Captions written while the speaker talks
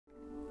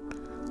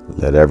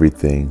Let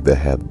everything that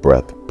hath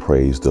breath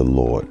praise the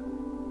Lord.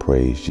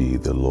 Praise ye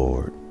the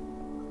Lord.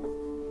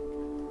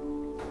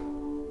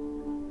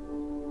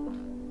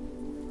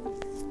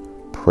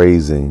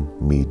 Praising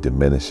me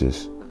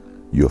diminishes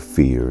your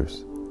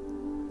fears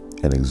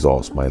and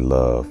exalts my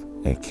love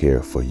and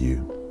care for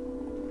you.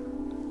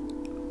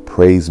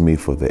 Praise me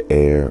for the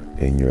air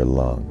in your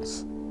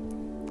lungs.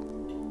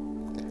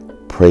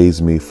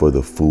 Praise me for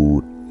the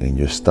food in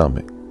your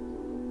stomach.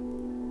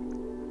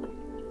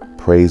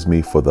 Praise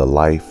me for the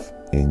life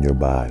in your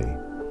body.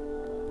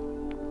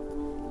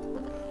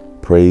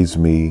 Praise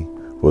me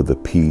for the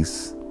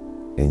peace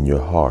in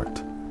your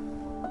heart.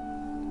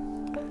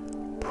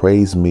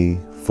 Praise me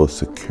for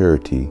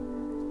security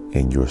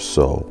in your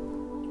soul.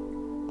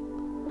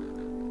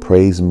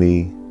 Praise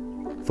me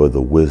for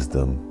the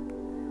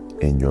wisdom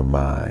in your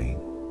mind.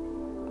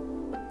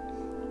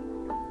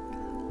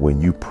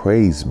 When you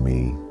praise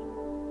me,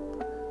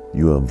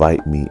 you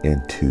invite me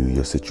into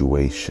your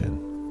situation.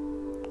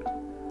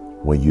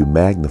 When you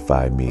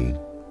magnify me,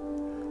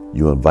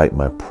 you invite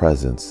my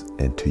presence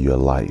into your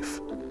life.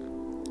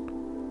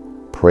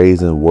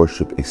 Praise and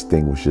worship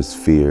extinguishes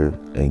fear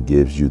and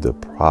gives you the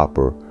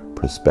proper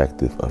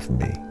perspective of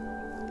me.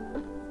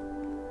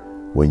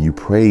 When you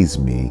praise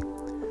me,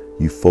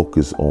 you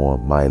focus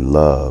on my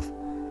love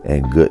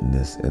and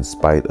goodness in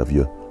spite of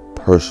your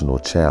personal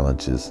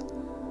challenges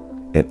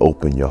and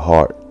open your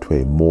heart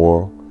to a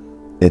more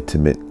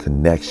intimate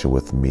connection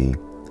with me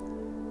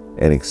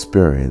and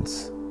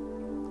experience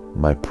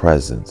my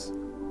presence.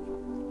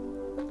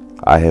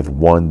 I have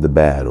won the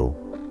battle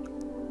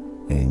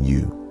and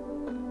you.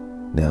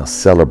 Now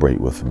celebrate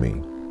with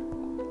me.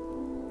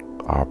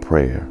 Our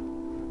prayer.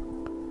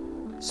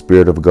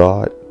 Spirit of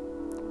God,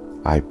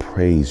 I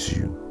praise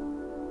you.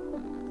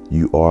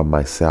 You are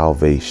my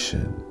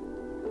salvation.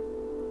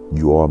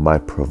 You are my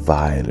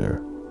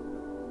provider.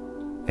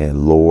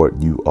 And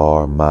Lord, you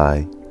are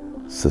my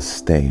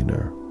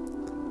sustainer.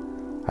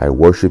 I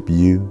worship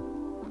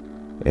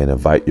you and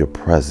invite your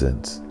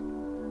presence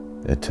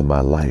into my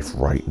life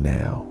right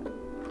now.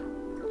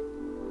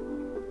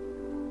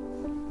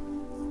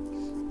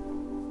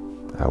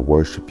 I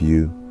worship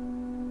you,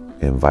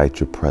 invite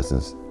your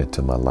presence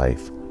into my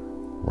life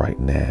right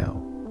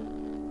now.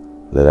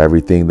 Let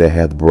everything that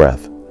hath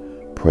breath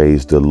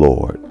praise the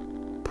Lord.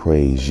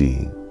 Praise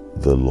ye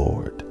the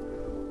Lord.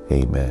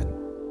 Amen.